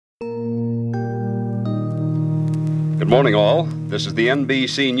Good morning, all. This is the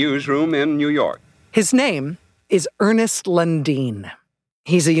NBC Newsroom in New York. His name is Ernest Lundeen.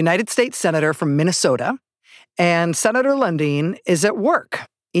 He's a United States Senator from Minnesota, and Senator Lundeen is at work,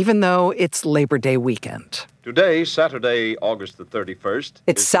 even though it's Labor Day weekend. Today, Saturday, August the 31st.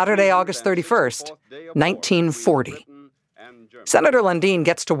 It's Saturday, August 31st, 1940. Senator Lundeen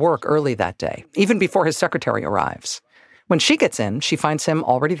gets to work early that day, even before his secretary arrives. When she gets in, she finds him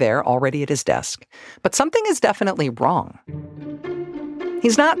already there, already at his desk. But something is definitely wrong.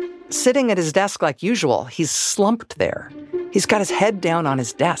 He's not sitting at his desk like usual. He's slumped there. He's got his head down on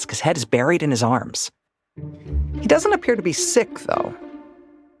his desk. His head is buried in his arms. He doesn't appear to be sick, though.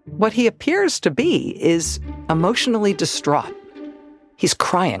 What he appears to be is emotionally distraught. He's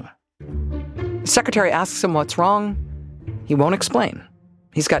crying. The secretary asks him what's wrong. He won't explain.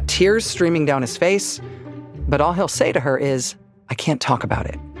 He's got tears streaming down his face, but all he'll say to her is, "I can't talk about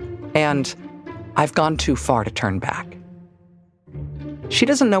it," and "I've gone too far to turn back." She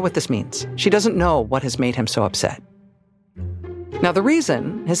doesn't know what this means. She doesn't know what has made him so upset. Now, the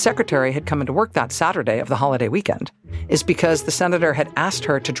reason his secretary had come into work that Saturday of the holiday weekend is because the senator had asked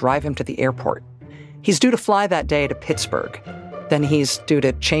her to drive him to the airport. He's due to fly that day to Pittsburgh. Then he's due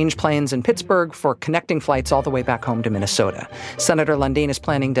to change planes in Pittsburgh for connecting flights all the way back home to Minnesota. Senator Lundeen is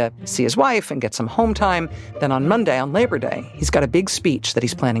planning to see his wife and get some home time. Then on Monday, on Labor Day, he's got a big speech that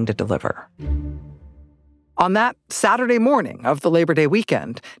he's planning to deliver. On that Saturday morning of the Labor Day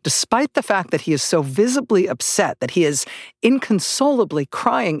weekend, despite the fact that he is so visibly upset that he is inconsolably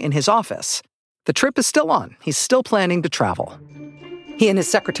crying in his office, the trip is still on. He's still planning to travel. He and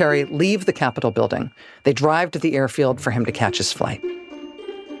his secretary leave the Capitol building. They drive to the airfield for him to catch his flight.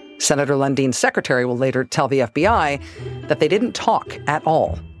 Senator Lundeen's secretary will later tell the FBI that they didn't talk at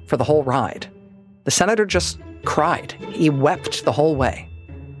all for the whole ride. The senator just cried. He wept the whole way.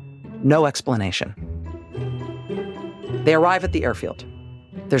 No explanation. They arrive at the airfield.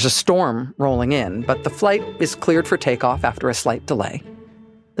 There's a storm rolling in, but the flight is cleared for takeoff after a slight delay.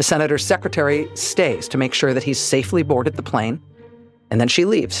 The senator's secretary stays to make sure that he's safely boarded the plane, and then she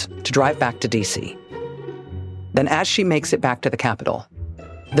leaves to drive back to D.C. Then as she makes it back to the Capitol,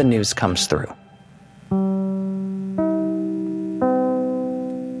 the news comes through.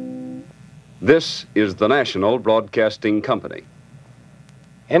 This is the National Broadcasting Company.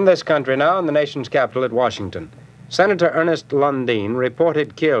 In this country now, in the nation's capital at Washington, Senator Ernest Lundeen,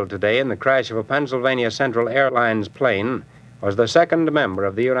 reported killed today in the crash of a Pennsylvania Central Airlines plane, was the second member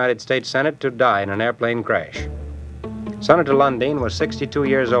of the United States Senate to die in an airplane crash. Senator Lundeen was 62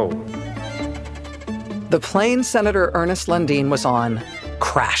 years old. The plane Senator Ernest Lundeen was on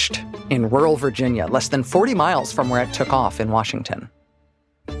crashed in rural Virginia, less than 40 miles from where it took off in Washington.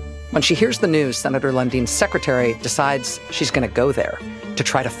 When she hears the news, Senator Lundeen's secretary decides she's going to go there to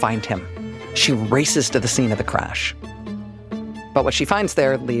try to find him. She races to the scene of the crash. But what she finds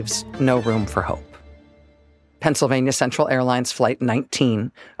there leaves no room for hope. Pennsylvania Central Airlines Flight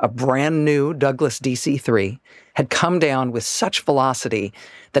 19, a brand new Douglas DC-3, had come down with such velocity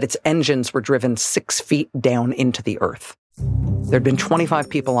that its engines were driven 6 feet down into the earth. There'd been 25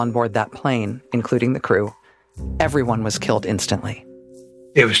 people on board that plane, including the crew. Everyone was killed instantly.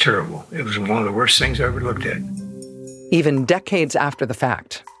 It was terrible. It was one of the worst things I ever looked at. Even decades after the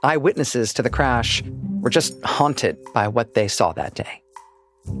fact, eyewitnesses to the crash were just haunted by what they saw that day.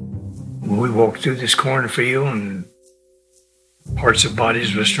 We walked through this cornfield and parts of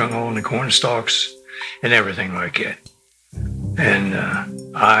bodies were strung on the corn stalks and everything like that. And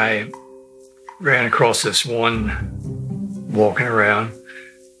I ran across this one walking around.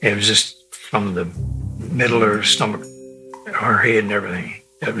 It was just from the middle of her stomach, her head and everything.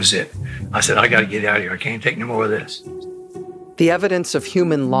 That was it. I said, I got to get out of here. I can't take no more of this. The evidence of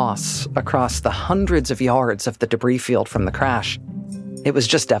human loss across the hundreds of yards of the debris field from the crash, it was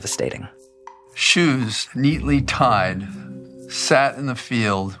just devastating. Shoes neatly tied sat in the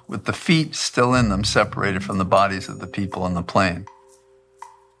field with the feet still in them, separated from the bodies of the people in the plane.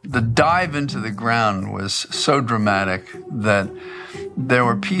 The dive into the ground was so dramatic that there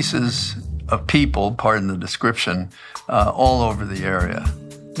were pieces of people, pardon the description, all over the area.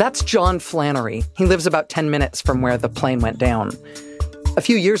 That's John Flannery. He lives about 10 minutes from where the plane went down. A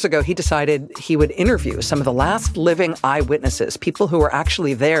few years ago, he decided he would interview some of the last living eyewitnesses, people who were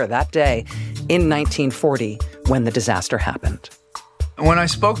actually there that day in 1940 when the disaster happened. When I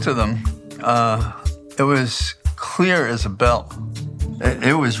spoke to them, it was clear as a bell.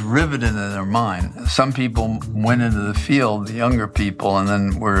 It was riveted in their mind. Some people went into the field, the younger people, and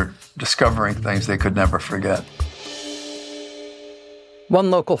then were discovering things they could never forget. One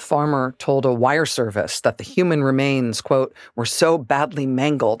local farmer told a wire service that the human remains, quote, were so badly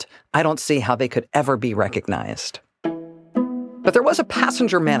mangled, I don't see how they could ever be recognized. But there was a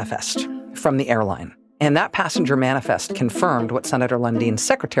passenger manifest from the airline, and that passenger manifest confirmed what Senator Lundeen's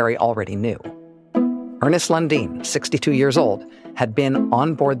secretary already knew. Ernest Lundeen, 62 years old, had been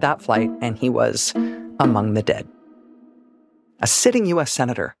on board that flight, and he was among the dead. A sitting U.S.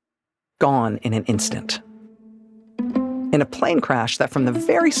 senator, gone in an instant. In a plane crash that from the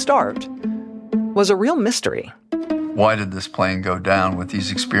very start was a real mystery. Why did this plane go down with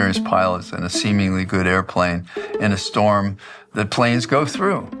these experienced pilots and a seemingly good airplane in a storm that planes go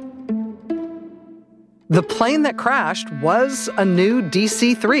through? The plane that crashed was a new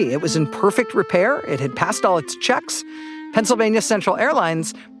DC-3. It was in perfect repair. It had passed all its checks. Pennsylvania Central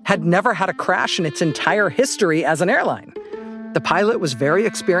Airlines had never had a crash in its entire history as an airline. The pilot was very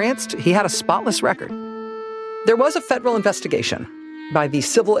experienced. He had a spotless record. There was a federal investigation by the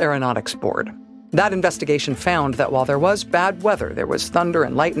Civil Aeronautics Board. That investigation found that while there was bad weather, there was thunder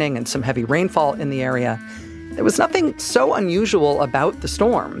and lightning and some heavy rainfall in the area, there was nothing so unusual about the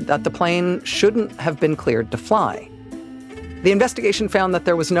storm that the plane shouldn't have been cleared to fly. The investigation found that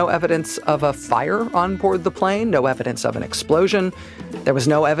there was no evidence of a fire on board the plane, no evidence of an explosion. There was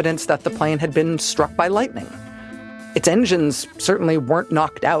no evidence that the plane had been struck by lightning. Its engines certainly weren't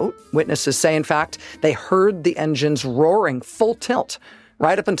knocked out. Witnesses say, in fact, they heard the engines roaring full tilt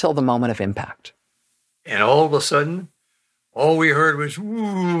right up until the moment of impact. And all of a sudden, all we heard was,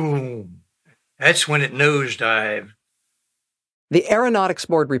 whoo. That's when it nosedived. The Aeronautics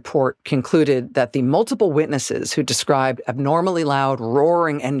Board report concluded that the multiple witnesses who described abnormally loud,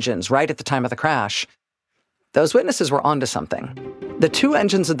 roaring engines right at the time of the crash, those witnesses were onto something. The two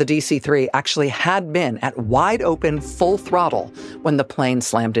engines of the DC-3 actually had been at wide open, full throttle when the plane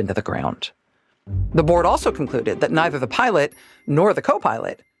slammed into the ground. The board also concluded that neither the pilot nor the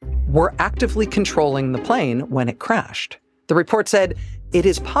co-pilot were actively controlling the plane when it crashed. The report said, it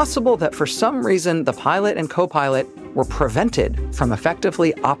is possible that for some reason the pilot and co-pilot were prevented from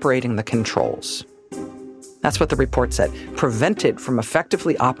effectively operating the controls. That's what the report said, prevented from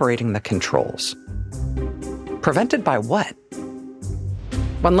effectively operating the controls. Prevented by what?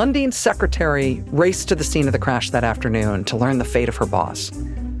 When Lundeen's secretary raced to the scene of the crash that afternoon to learn the fate of her boss,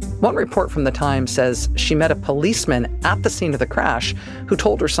 one report from the Times says she met a policeman at the scene of the crash who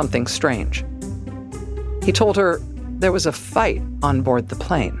told her something strange. He told her there was a fight on board the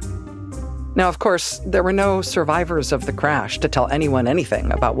plane. Now, of course, there were no survivors of the crash to tell anyone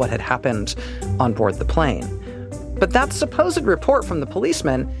anything about what had happened on board the plane. But that supposed report from the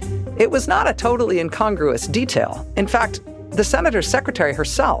policeman, it was not a totally incongruous detail. In fact, the senator's secretary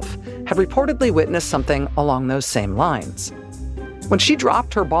herself had reportedly witnessed something along those same lines. When she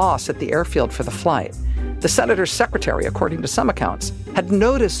dropped her boss at the airfield for the flight, the senator's secretary, according to some accounts, had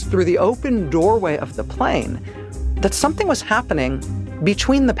noticed through the open doorway of the plane that something was happening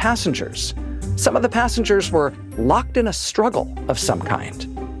between the passengers. Some of the passengers were locked in a struggle of some kind.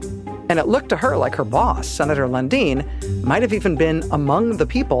 And it looked to her like her boss, Senator Lundeen, might have even been among the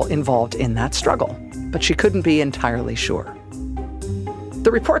people involved in that struggle, but she couldn't be entirely sure.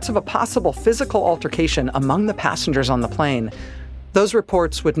 The reports of a possible physical altercation among the passengers on the plane, those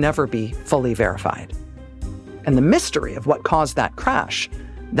reports would never be fully verified. And the mystery of what caused that crash,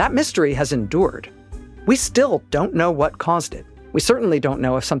 that mystery has endured. We still don't know what caused it. We certainly don't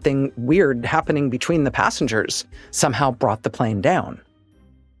know if something weird happening between the passengers somehow brought the plane down.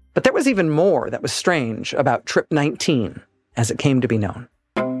 But there was even more that was strange about Trip 19, as it came to be known,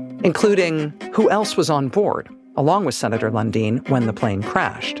 including who else was on board, along with Senator Lundeen, when the plane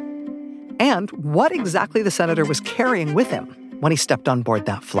crashed, and what exactly the senator was carrying with him when he stepped on board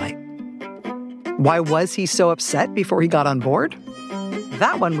that flight. Why was he so upset before he got on board?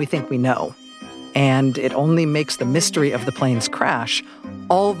 That one we think we know. And it only makes the mystery of the plane's crash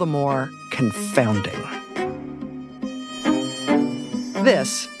all the more confounding.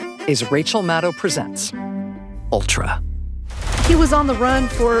 This is Rachel Maddow Presents Ultra. He was on the run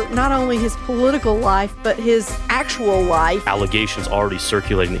for not only his political life, but his actual life. Allegations already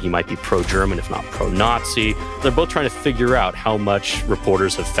circulating that he might be pro-German, if not pro-Nazi. They're both trying to figure out how much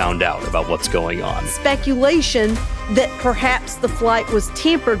reporters have found out about what's going on. Speculation that perhaps the flight was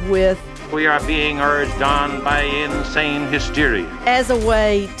tampered with. We are being urged on by insane hysteria. As a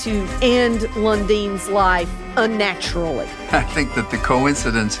way to end Lundeen's life unnaturally. I think that the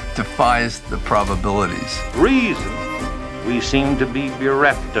coincidence defies the probabilities. Reason. We seem to be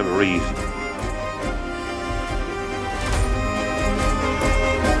bereft of reason.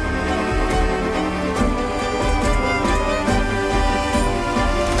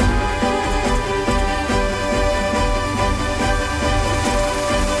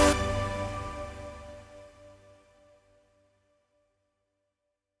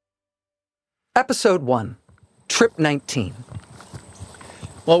 Episode 1, Trip 19,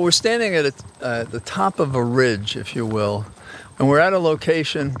 Well, we're standing at the top of a ridge, if you will, and we're at a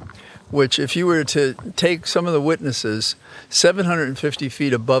location which, if you were to take some of the witnesses, 750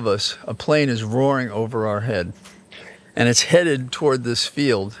 feet above us, a plane is roaring over our head. And it's headed toward this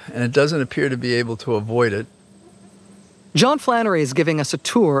field, and it doesn't appear to be able to avoid it. John Flannery is giving us a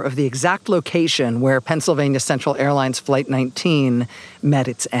tour of the exact location where Pennsylvania Central Airlines Flight 19 met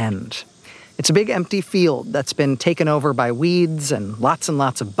its end. It's a big empty field that's been taken over by weeds and lots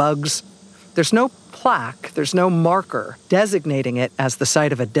of bugs. There's no plaque, there's no marker designating it as the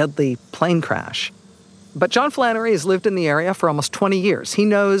site of a deadly plane crash. But John Flannery has lived in the area for almost 20 years. He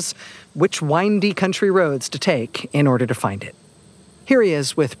knows which windy country roads to take in order to find it. Here he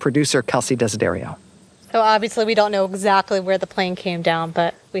is with producer Kelsey Desiderio. So obviously we don't know exactly where the plane came down,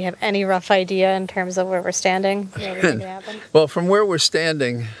 but we have any rough idea in terms of where we're standing, where we think it happened? Well, from where we're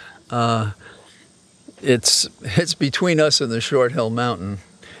standing, it's between us and the Short Hill Mountain.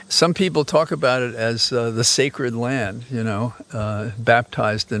 Some people talk about it as the sacred land,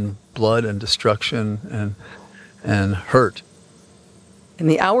 baptized in blood and destruction and hurt. In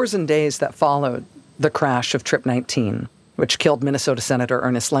the hours and days that followed the crash of Trip 19, which killed Minnesota Senator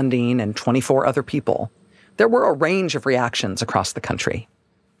Ernest Lundeen and 24 other people, there were a range of reactions across the country.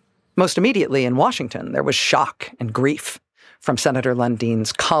 Most immediately in Washington, there was shock and grief from Senator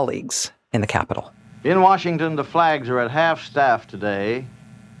Lundeen's colleagues in the Capitol. In Washington, the flags are at half-staff today.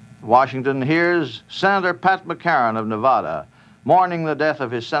 Washington hears Senator Pat McCarran of Nevada mourning the death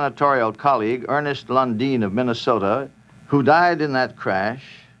of his senatorial colleague, Ernest Lundeen of Minnesota, who died in that crash.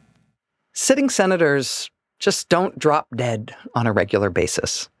 Sitting senators just don't drop dead on a regular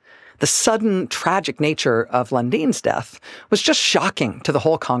basis. The sudden, tragic nature of Lundeen's death was just shocking to the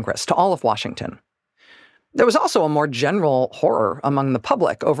whole Congress, to all of Washington. There was also a more general horror among the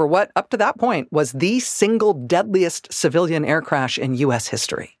public over what, up to that point, was the single deadliest civilian air crash in U.S.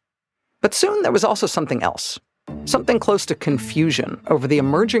 history. But soon there was also something else, something close to confusion over the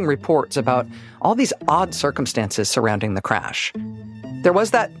emerging reports about all these odd circumstances surrounding the crash. There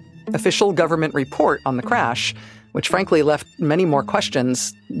was that official government report on the crash, which frankly left many more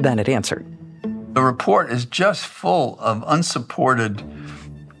questions than it answered. The report is just full of unsupported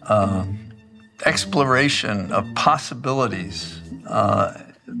exploration of possibilities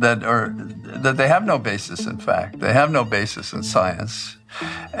that they have no basis in fact. They have no basis in science,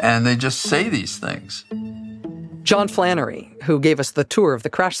 and they just say these things. John Flannery, who gave us the tour of the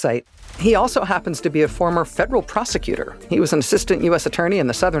crash site, he also happens to be a former federal prosecutor. He was an assistant U.S. attorney in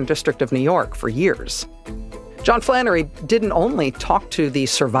the Southern District of New York for years. John Flannery didn't only talk to the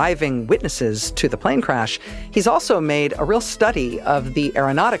surviving witnesses to the plane crash, he's also made a real study of the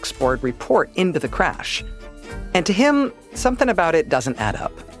Aeronautics Board report into the crash. And to him, something about it doesn't add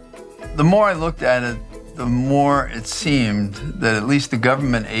up. The more I looked at it, the more it seemed that at least the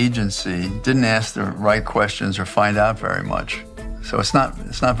government agency didn't ask the right questions or find out very much. So it's not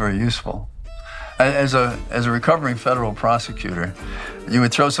very useful. As a recovering federal prosecutor, you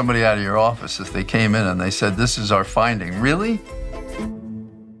would throw somebody out of your office if they came in and they said, "This is our finding." Really?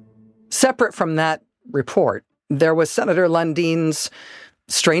 Separate from that report, there was Senator Lundeen's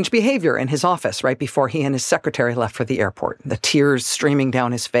strange behavior in his office right before he and his secretary left for the airport, the tears streaming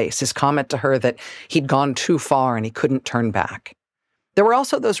down his face, his comment to her that he'd gone too far and he couldn't turn back. There were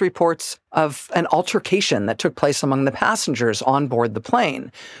also those reports of an altercation that took place among the passengers on board the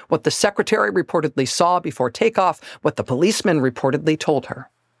plane, what the secretary reportedly saw before takeoff, what the policeman reportedly told her.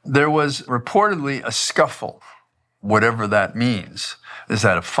 There was reportedly a scuffle, whatever that means. Is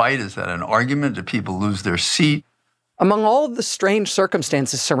that a fight? Is that an argument? Did people lose their seat? Among all of the strange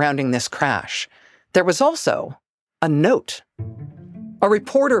circumstances surrounding this crash, there was also a note. A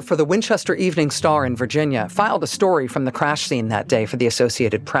reporter for the Winchester Evening Star in Virginia filed a story from the crash scene that day for the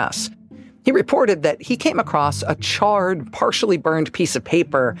Associated Press. He reported that he came across a charred, partially burned piece of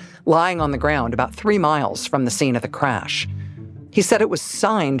paper lying on the ground about 3 miles from the scene of the crash. He said it was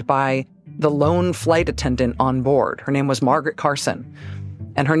signed by the lone flight attendant on board. Her name was Margaret Carson.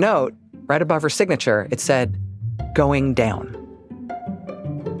 And her note, right above her signature, it said, "Going down."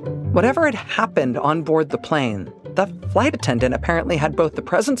 Whatever had happened on board the plane, the flight attendant apparently had both the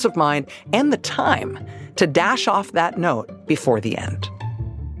presence of mind and the time to dash off that note before the end.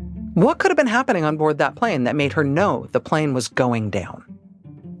 What could have been happening on board that plane that made her know the plane was going down?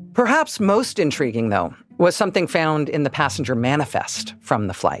 Perhaps most intriguing, though, was something found in the passenger manifest from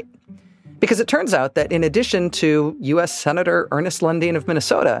the flight. Because it turns out that in addition to U.S. Senator Ernest Lundeen of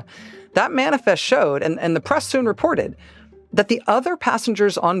Minnesota, that manifest showed, and the press soon reported, that the other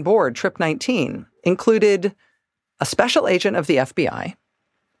passengers on board Trip 19 included a special agent of the FBI,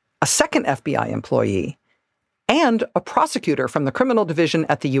 a second FBI employee, and a prosecutor from the criminal division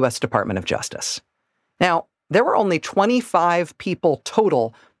at the U.S. Department of Justice. Now, there were only 25 people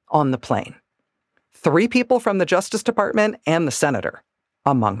total on the plane. 3 people from the Justice Department and the senator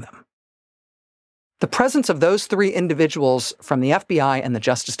among them. The presence of those 3 individuals from the FBI and the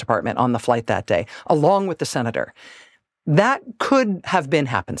Justice Department on the flight that day, along with the senator, that could have been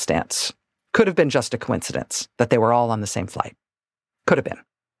happenstance. Could have been just a coincidence that they were all on the same flight. Could have been.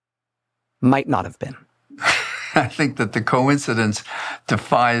 Might not have been. I think that the coincidence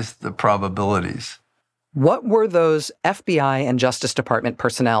defies the probabilities. What were those FBI and Justice Department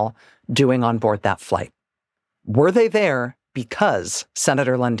personnel doing on board that flight? Were they there because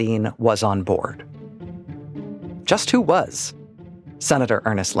Senator Lundeen was on board? Just who was Senator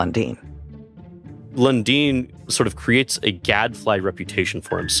Ernest Lundeen? Lundeen sort of creates a gadfly reputation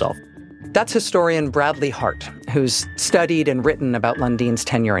for himself. That's historian Bradley Hart, who's studied and written about Lundeen's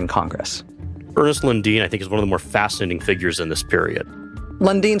tenure in Congress. Ernest Lundeen, I think, is one of the more fascinating figures in this period.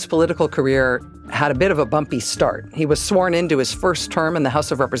 Lundeen's political career had a bit of a bumpy start. He was sworn into his first term in the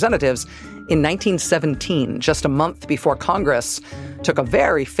House of Representatives in 1917, just a month before Congress took a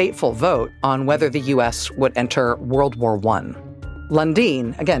very fateful vote on whether the U.S. would enter World War I.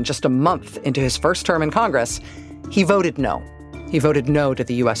 Lundeen, again, just a month into his first term in Congress, he voted no. He voted no to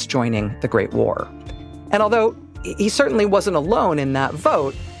the U.S. joining the Great War. And although he certainly wasn't alone in that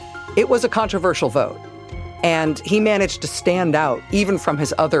vote, it was a controversial vote. And he managed to stand out even from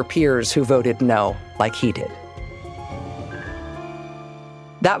his other peers who voted no, like he did.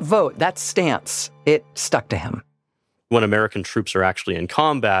 That vote, that stance, it stuck to him. When American troops are actually in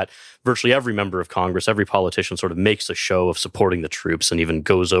combat, virtually every member of Congress, every politician sort of makes a show of supporting the troops and even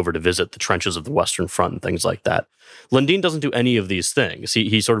goes over to visit the trenches of the Western Front and things like that. Lundeen doesn't do any of these things.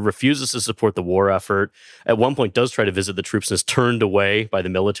 He sort of refuses to support the war effort. At one point does try to visit the troops and is turned away by the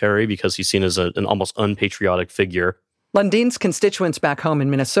military because he's seen as an almost unpatriotic figure. Lundeen's constituents back home in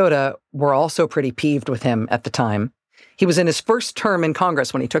Minnesota were also pretty peeved with him at the time. He was in his first term in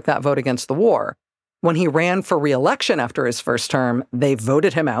Congress when he took that vote against the war. When he ran for re-election after his first term, they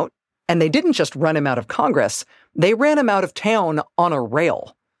voted him out. And they didn't just run him out of Congress, they ran him out of town on a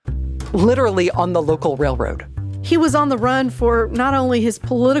rail. Literally on the local railroad. He was on the run for not only his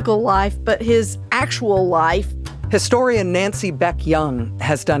political life, but his actual life. Historian Nancy Beck Young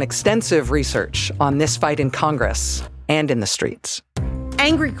has done extensive research on this fight in Congress and in the streets.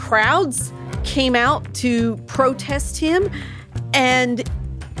 Angry crowds came out to protest him, and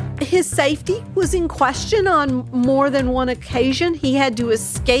his safety was in question on more than one occasion. He had to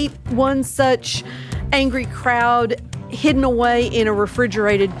escape one such angry crowd hidden away in a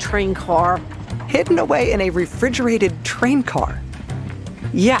refrigerated train car. Hidden away in a refrigerated train car?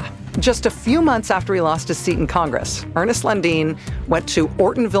 Yeah, just a few months after he lost his seat in Congress, Ernest Lundeen went to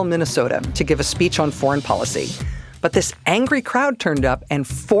Ortonville, Minnesota to give a speech on foreign policy. But this angry crowd turned up and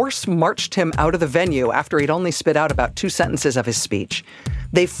force-marched him out of the venue after he'd only spit out about 2 sentences of his speech.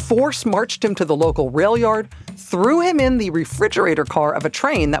 They force-marched him to the local rail yard, threw him in the refrigerator car of a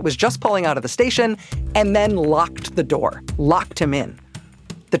train that was just pulling out of the station, and then locked the door, locked him in.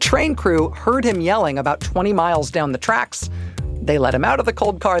 The train crew heard him yelling about 20 miles down the tracks. They let him out of the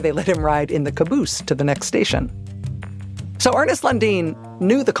cold car, they let him ride in the caboose to the next station. So Ernest Lundeen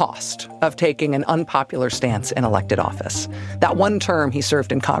knew the cost of taking an unpopular stance in elected office. That one term he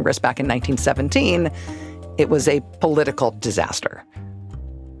served in Congress back in 1917, it was a political disaster.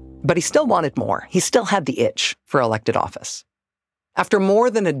 But he still wanted more. He still had the itch for elected office. After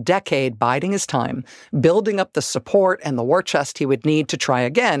more than a decade biding his time, building up the support and the war chest he would need to try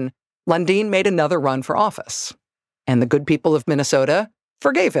again, Lundeen made another run for office. And the good people of Minnesota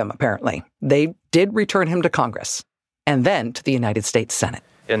forgave him, apparently. They did return him to Congress, and then to the United States Senate.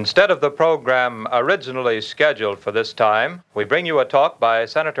 Instead of the program originally scheduled for this time, we bring you a talk by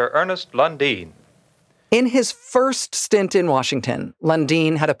Senator Ernest Lundeen. In his first stint in Washington,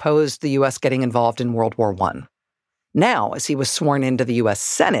 Lundeen had opposed the U.S. getting involved in World War I. Now, as he was sworn into the U.S.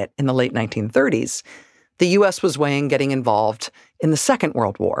 Senate in the late 1930s, the U.S. was weighing getting involved in the Second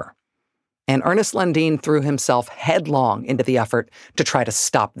World War. And Ernest Lundeen threw himself headlong into the effort to try to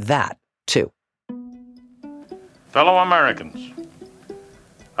stop that, too. Fellow Americans,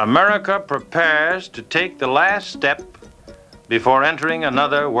 America prepares to take the last step before entering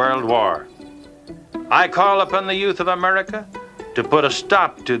another world war. I call upon the youth of America to put a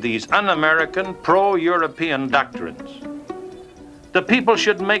stop to these un-American, pro-European doctrines. The people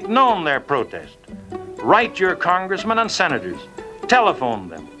should make known their protest. Write your congressmen and senators, telephone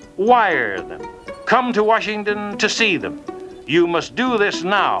them, wire them, come to Washington to see them. You must do this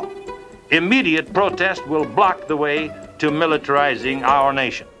now. Immediate protest will block the way to militarizing our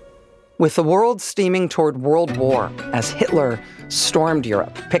nation. With the world steaming toward World War as Hitler stormed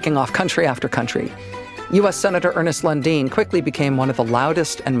Europe, picking off country after country, U.S. Senator Ernest Lundin quickly became one of the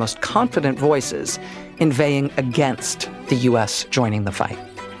loudest and most confident voices inveighing against the U.S. joining the fight.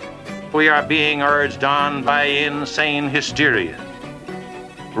 We are being urged on by insane hysteria.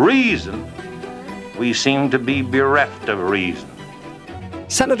 Reason, we seem to be bereft of reason.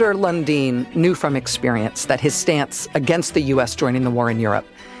 Senator Lundin knew from experience that his stance against the U.S. joining the war in Europe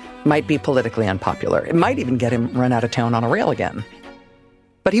might be politically unpopular. It might even get him run out of town on a rail again.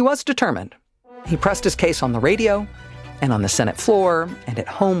 But he was determined. He pressed his case on the radio and on the Senate floor and at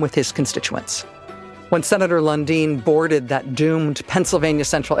home with his constituents. When Senator Lundin boarded that doomed Pennsylvania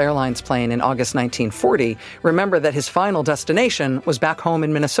Central Airlines plane in August 1940, remember that his final destination was back home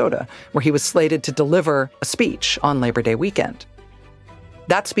in Minnesota, where he was slated to deliver a speech on Labor Day weekend.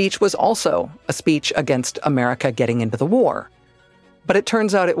 That speech was also a speech against America getting into the war. But it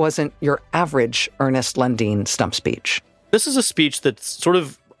turns out it wasn't your average Ernest Lundin stump speech. This is a speech that's sort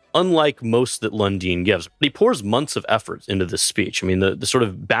of unlike most that Lundin gives. He pours months of effort into this speech. I mean, the sort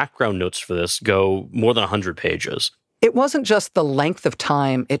of background notes for this go more than 100 pages. It wasn't just the length of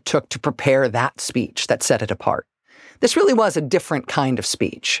time it took to prepare that speech that set it apart. This really was a different kind of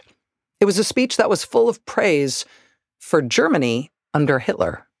speech. It was a speech that was full of praise for Germany under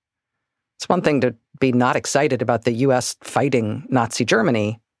Hitler. It's one thing to be not excited about the U.S. fighting Nazi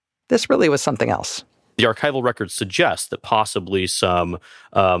Germany. This really was something else. The archival records suggest that possibly some,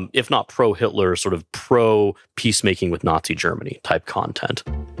 if not pro-Hitler, sort of pro-peacemaking with Nazi Germany type content.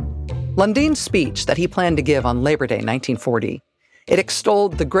 Lundin's speech that he planned to give on Labor Day 1940, it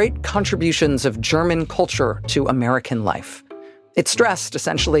extolled the great contributions of German culture to American life. It stressed,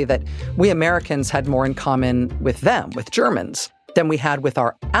 essentially, that we Americans had more in common with them, with Germans, than we had with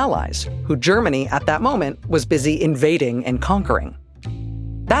our allies, who Germany at that moment was busy invading and conquering.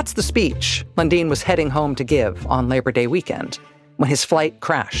 That's the speech Lundin was heading home to give on Labor Day weekend when his flight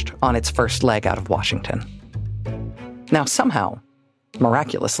crashed on its first leg out of Washington. Now, somehow,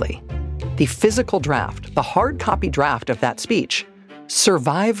 miraculously, the physical draft, the hard copy draft of that speech,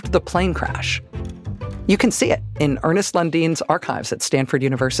 survived the plane crash. You can see it in Ernest Lundin's archives at Stanford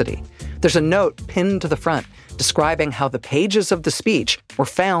University. There's a note pinned to the front describing how the pages of the speech were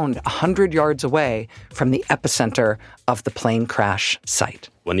found 100 yards away from the epicenter of the plane crash site.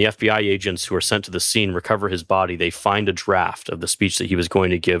 When the FBI agents who are sent to the scene recover his body, they find a draft of the speech that he was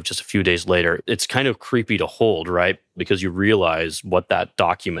going to give just a few days later. It's kind of creepy to hold, right? Because you realize what that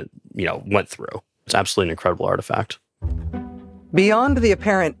document, went through. It's absolutely an incredible artifact. Beyond the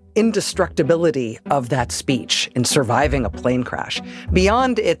apparent indestructibility of that speech in surviving a plane crash,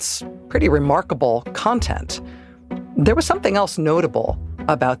 beyond its pretty remarkable content, there was something else notable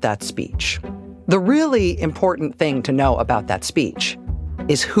about that speech. The really important thing to know about that speech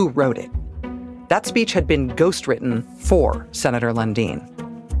is who wrote it. That speech had been ghostwritten for Senator Lundin,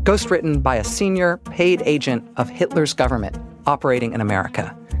 ghostwritten by a senior paid agent of Hitler's government operating in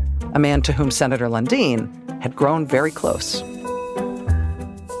America, a man to whom Senator Lundin had grown very close.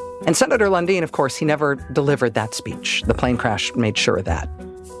 And Senator Lundin, of course, he never delivered that speech. The plane crash made sure of that.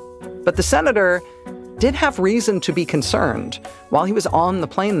 But the senator did have reason to be concerned while he was on the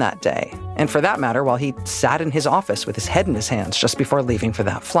plane that day, and for that matter, while he sat in his office with his head in his hands just before leaving for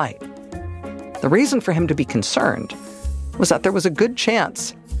that flight. The reason for him to be concerned was that there was a good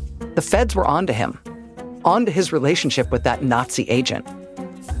chance the feds were onto him, onto his relationship with that Nazi agent,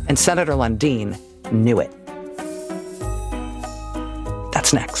 and Senator Lundin knew it.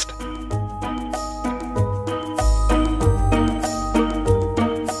 That's next.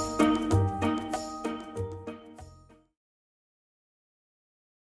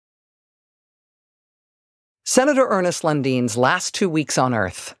 Senator Ernest Lundin's last 2 weeks on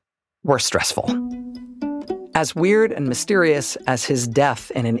Earth were stressful. As weird and mysterious as his death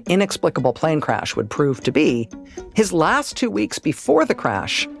in an inexplicable plane crash would prove to be, his last 2 weeks before the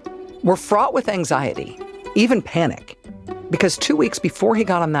crash were fraught with anxiety, even panic. Because 2 weeks before he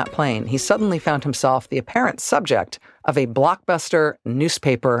got on that plane, he suddenly found himself the apparent subject of a blockbuster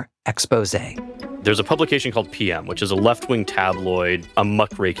newspaper expose. There's a publication called PM, which is a left-wing tabloid, a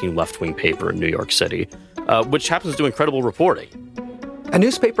muckraking left-wing paper in New York City, which happens to do incredible reporting. A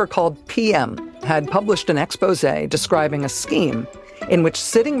newspaper called PM had published an expose describing a scheme in which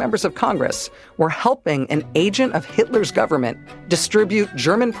sitting members of Congress were helping an agent of Hitler's government distribute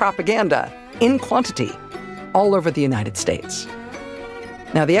German propaganda in quantity all over the United States.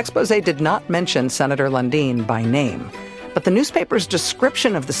 Now, the expose did not mention Senator Lundin by name, but the newspaper's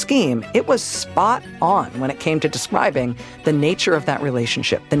description of the scheme, it was spot on when it came to describing the nature of that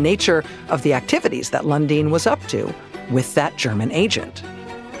relationship, the nature of the activities that Lundin was up to with that German agent.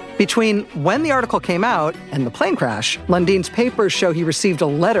 Between when the article came out and the plane crash, Lundin's papers show he received a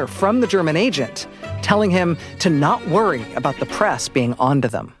letter from the German agent telling him to not worry about the press being onto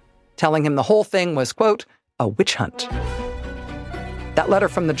them, telling him the whole thing was, quote, a witch hunt. That letter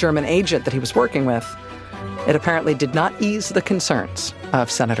from the German agent that he was working with, it apparently did not ease the concerns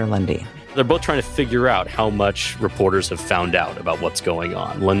of Senator Lundin. They're both trying to figure out how much reporters have found out about what's going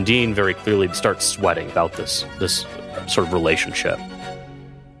on. Lundin very clearly starts sweating about this sort of relationship.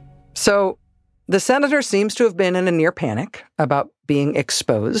 So the senator seems to have been in a near panic about being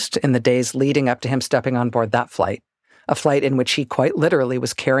exposed in the days leading up to him stepping on board that flight, a flight in which he quite literally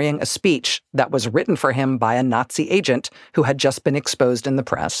was carrying a speech that was written for him by a Nazi agent who had just been exposed in the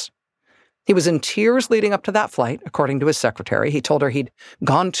press. He was in tears leading up to that flight, according to his secretary. He told her he'd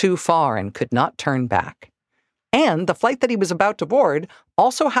gone too far and could not turn back. And the flight that he was about to board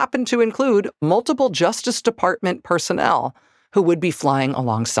also happened to include multiple Justice Department personnel who would be flying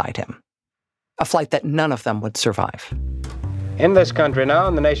alongside him. A flight that none of them would survive. In this country now,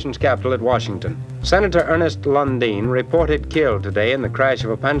 in the nation's capital at Washington, Senator Ernest Lundin reported killed today in the crash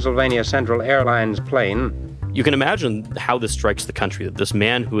of a Pennsylvania Central Airlines plane. You can imagine how this strikes the country, that this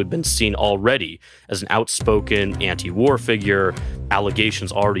man who had been seen already as an outspoken anti-war figure,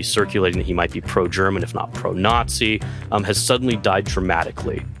 allegations already circulating that he might be pro-German, if not pro-Nazi, has suddenly died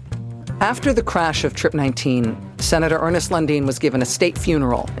dramatically. After the crash of Trip 19, Senator Ernest Lundin was given a state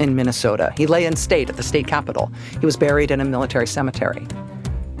funeral in Minnesota. He lay in state at the state capitol. He was buried in a military cemetery.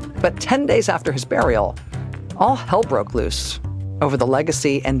 But 10 days after his burial, all hell broke loose over the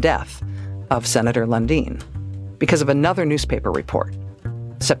legacy and death of Senator Lundin because of another newspaper report,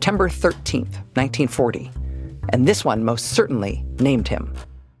 September 13th, 1940. And this one most certainly named him.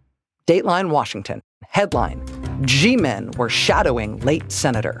 Dateline Washington, headline, G-men were shadowing late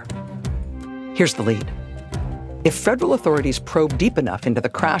senator. Here's the lead. If federal authorities probe deep enough into the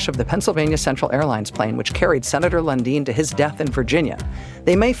crash of the Pennsylvania Central Airlines plane which carried Senator Lundin to his death in Virginia,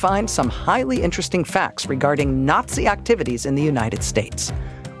 they may find some highly interesting facts regarding Nazi activities in the United States.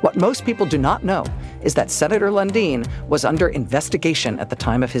 What most people do not know is that Senator Lundin was under investigation at the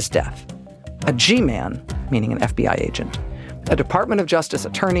time of his death. A G-man, meaning an FBI agent, a Department of Justice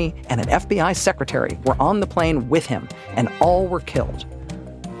attorney, and an FBI secretary were on the plane with him, and all were killed.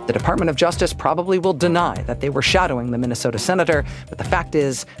 The Department of Justice probably will deny that they were shadowing the Minnesota senator, but the fact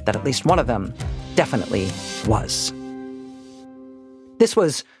is that at least one of them definitely was. This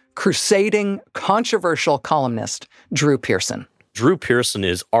was crusading, controversial columnist Drew Pearson. Drew Pearson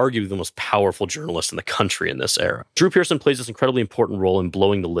is arguably the most powerful journalist in the country in this era. Drew Pearson plays this incredibly important role in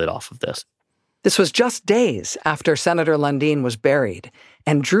blowing the lid off of this. This was just days after Senator Lundin was buried,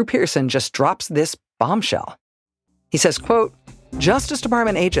 and Drew Pearson just drops this bombshell. He says, quote, Justice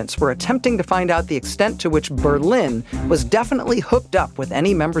Department agents were attempting to find out the extent to which Berlin was definitely hooked up with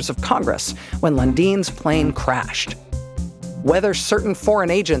any members of Congress when Lundin's plane crashed. Whether certain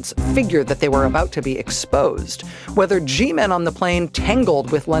foreign agents figured that they were about to be exposed, whether G-men on the plane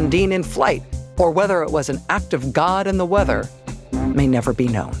tangled with Lundin in flight, or whether it was an act of God in the weather, may never be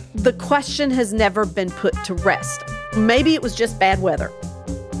known. The question has never been put to rest. Maybe it was just bad weather.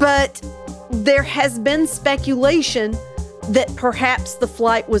 But there has been speculation that perhaps the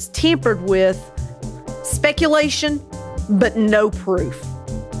flight was tampered with. Speculation, but no proof.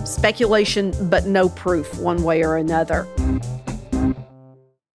 Speculation, but no proof one way or another.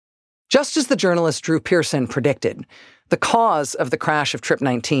 Just as the journalist Drew Pearson predicted, the cause of the crash of Trip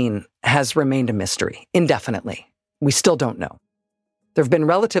 19 has remained a mystery indefinitely. We still don't know. There have been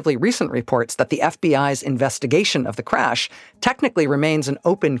relatively recent reports that the FBI's investigation of the crash technically remains an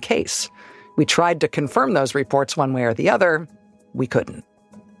open case. We tried to confirm those reports one way or the other. We couldn't.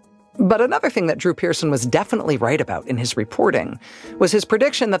 But another thing that Drew Pearson was definitely right about in his reporting was his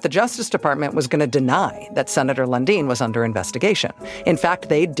prediction that the Justice Department was going to deny that Senator Lundin was under investigation. In fact,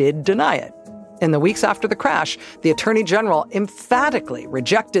 they did deny it. In the weeks after the crash, the Attorney General emphatically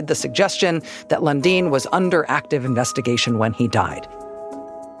rejected the suggestion that Lundin was under active investigation when he died.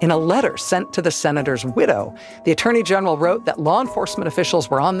 In a letter sent to the senator's widow, the Attorney General wrote that law enforcement officials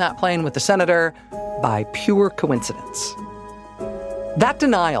were on that plane with the senator by pure coincidence. That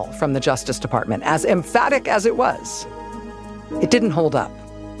denial from the Justice Department, as emphatic as it was, it didn't hold up,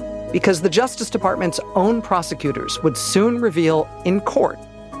 because the Justice Department's own prosecutors would soon reveal in court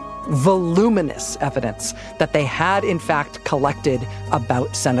voluminous evidence that they had in fact collected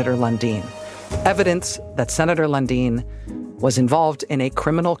about Senator Lundin. Evidence that Senator Lundin was involved in a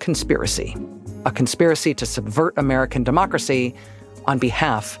criminal conspiracy, a conspiracy to subvert American democracy on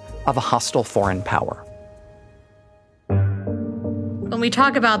behalf of a hostile foreign power. When we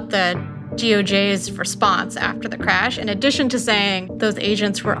talk about the DOJ's response after the crash. In addition to saying those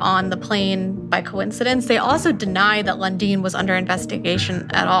agents were on the plane by coincidence, they also denied that Lundin was under investigation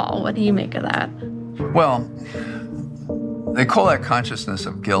at all. What do you make of that? Well, they call that consciousness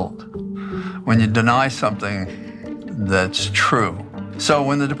of guilt, when you deny something that's true. So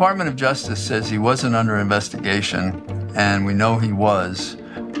when the Department of Justice says he wasn't under investigation, and we know he was,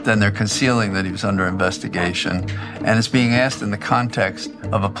 then they're concealing that he was under investigation. And it's being asked in the context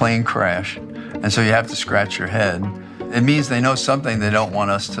of a plane crash. And so you have to scratch your head. It means they know something they don't want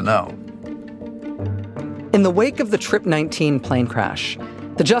us to know. In the wake of the Trip 19 plane crash,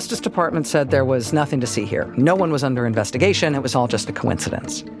 the Justice Department said there was nothing to see here. No one was under investigation. It was all just a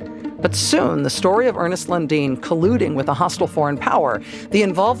coincidence. But soon, the story of Ernest Lundin colluding with a hostile foreign power, the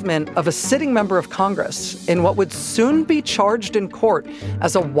involvement of a sitting member of Congress in what would soon be charged in court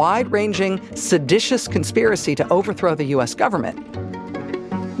as a wide-ranging, seditious conspiracy to overthrow the U.S. government,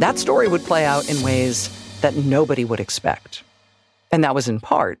 that story would play out in ways that nobody would expect. And that was in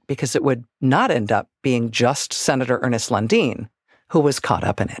part because it would not end up being just Senator Ernest Lundin who was caught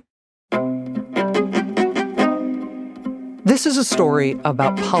up in it. This is a story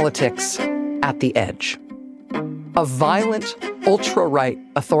about politics at the edge. A violent, ultra-right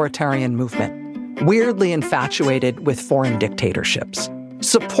authoritarian movement, weirdly infatuated with foreign dictatorships.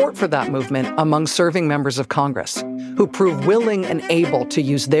 Support for that movement among serving members of Congress, who prove willing and able to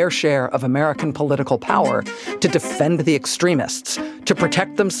use their share of American political power to defend the extremists, to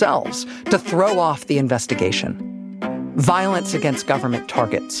protect themselves, to throw off the investigation. Violence against government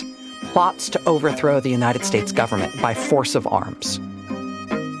targets, plots to overthrow the United States government by force of arms.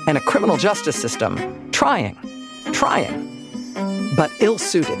 And a criminal justice system trying, but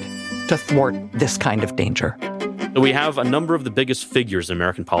ill-suited to thwart this kind of danger. We have a number of the biggest figures in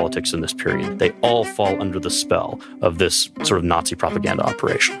American politics in this period. They all fall under the spell of this sort of Nazi propaganda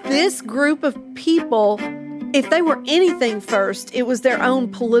operation. This group of people, if they were anything first, it was their own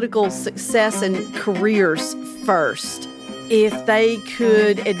political success and careers first. If they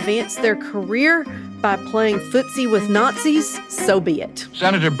could advance their career by playing footsie with Nazis, so be it.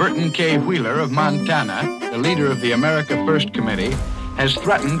 Senator Burton K. Wheeler of Montana, the leader of the America First Committee, has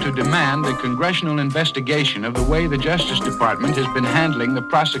threatened to demand a congressional investigation of the way the Justice Department has been handling the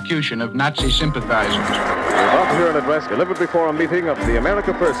prosecution of Nazi sympathizers. We're about to hear an address delivered before a meeting of the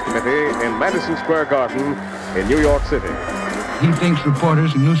America First Committee in Madison Square Garden in New York City. He thinks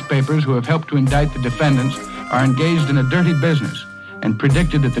reporters and newspapers who have helped to indict the defendants are engaged in a dirty business, and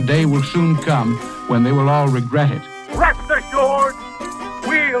predicted that the day will soon come when they will all regret it. Rest assured,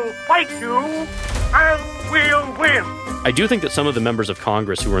 we'll fight you, and we'll win. I do think that some of the members of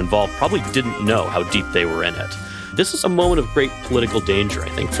Congress who were involved probably didn't know how deep they were in it. This is a moment of great political danger, I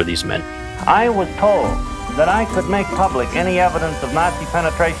think, for these men. I was told that I could make public any evidence of Nazi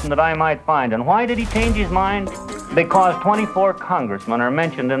penetration that I might find. And why did he change his mind? Because 24 congressmen are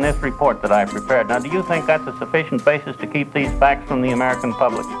mentioned in this report that I prepared. Now, do you think that's a sufficient basis to keep these facts from the American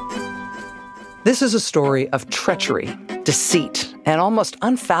public? This is a story of treachery, deceit, and almost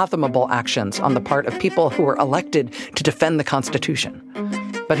unfathomable actions on the part of people who were elected to defend the Constitution,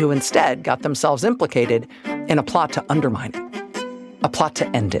 but who instead got themselves implicated in a plot to undermine it, a plot to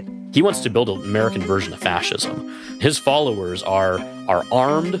end it. He wants to build an American version of fascism. His followers are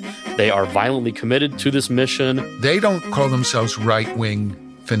armed. They are violently committed to this mission. They don't call themselves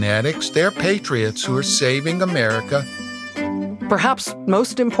right-wing fanatics. They're patriots who are saving America. Perhaps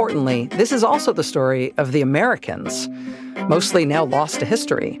most importantly, this is also the story of the Americans, mostly now lost to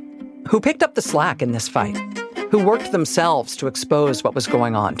history, who picked up the slack in this fight, who worked themselves to expose what was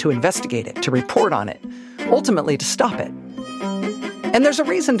going on, to investigate it, to report on it, ultimately to stop it. And there's a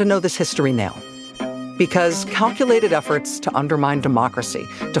reason to know this history now, because calculated efforts to undermine democracy,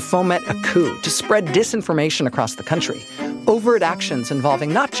 to foment a coup, to spread disinformation across the country, overt actions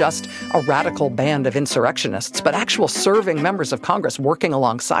involving not just a radical band of insurrectionists, but actual serving members of Congress working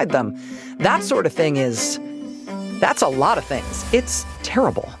alongside them, that sort of thing that's a lot of things. It's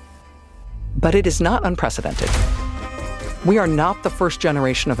terrible. But it is not unprecedented. We are not the first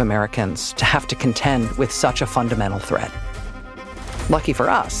generation of Americans to have to contend with such a fundamental threat. Lucky for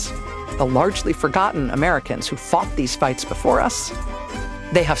us, the largely forgotten Americans who fought these fights before us,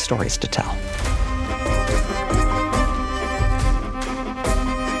 they have stories to tell.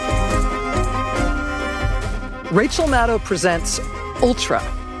 Rachel Maddow Presents Ultra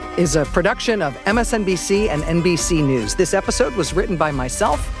is a production of MSNBC and NBC News. This episode was written by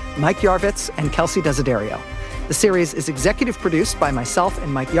myself, Mike Yarvitz, and Kelsey Desiderio. The series is executive produced by myself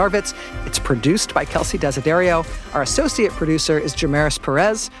and Mike Yarvitz. It's produced by Kelsey Desiderio. Our associate producer is Jamaris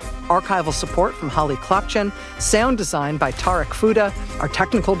Perez. Archival support from Holly Klopchen. Sound design by Tarek Fuda. Our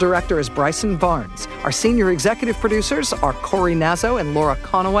technical director is Bryson Barnes. Our senior executive producers are Corey Nazo and Laura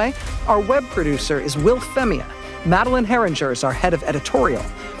Conaway. Our web producer is Will Femia. Madeline Herringer is our head of editorial.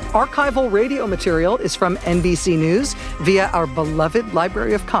 Archival radio material is from NBC News via our beloved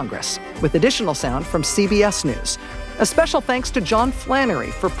Library of Congress, with additional sound from CBS News. A special thanks to John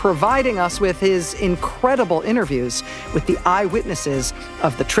Flannery for providing us with his incredible interviews with the eyewitnesses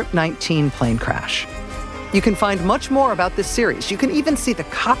of the Trip 19 plane crash. You can find much more about this series. You can even see the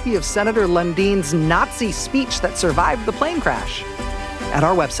copy of Senator Lundin's Nazi speech that survived the plane crash at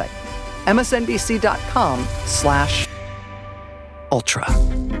our website, msnbc.com/ultra.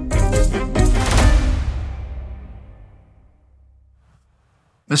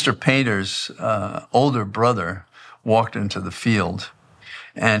 Mr. Painter's older brother walked into the field,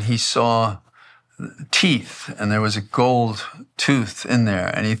 and he saw teeth, and there was a gold tooth in there,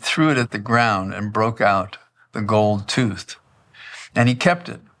 and he threw it at the ground and broke out the gold tooth. And he kept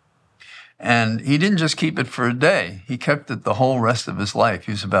it. And he didn't just keep it for a day. He kept it the whole rest of his life.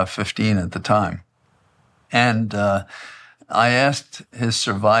 He was about 15 at the time. And I asked his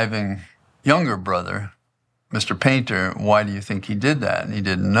surviving younger brother, Mr. Painter, why do you think he did that? And he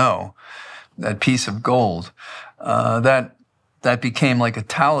didn't know. That piece of gold, that became like a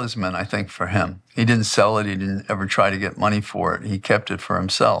talisman, I think, for him. He didn't sell it. He didn't ever try to get money for it. He kept it for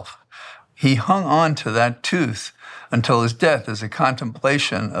himself. He hung on to that tooth until his death as a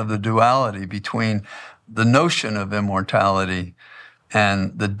contemplation of the duality between the notion of immortality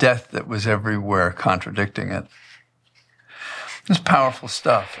and the death that was everywhere contradicting it. It's powerful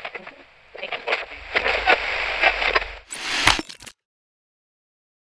stuff.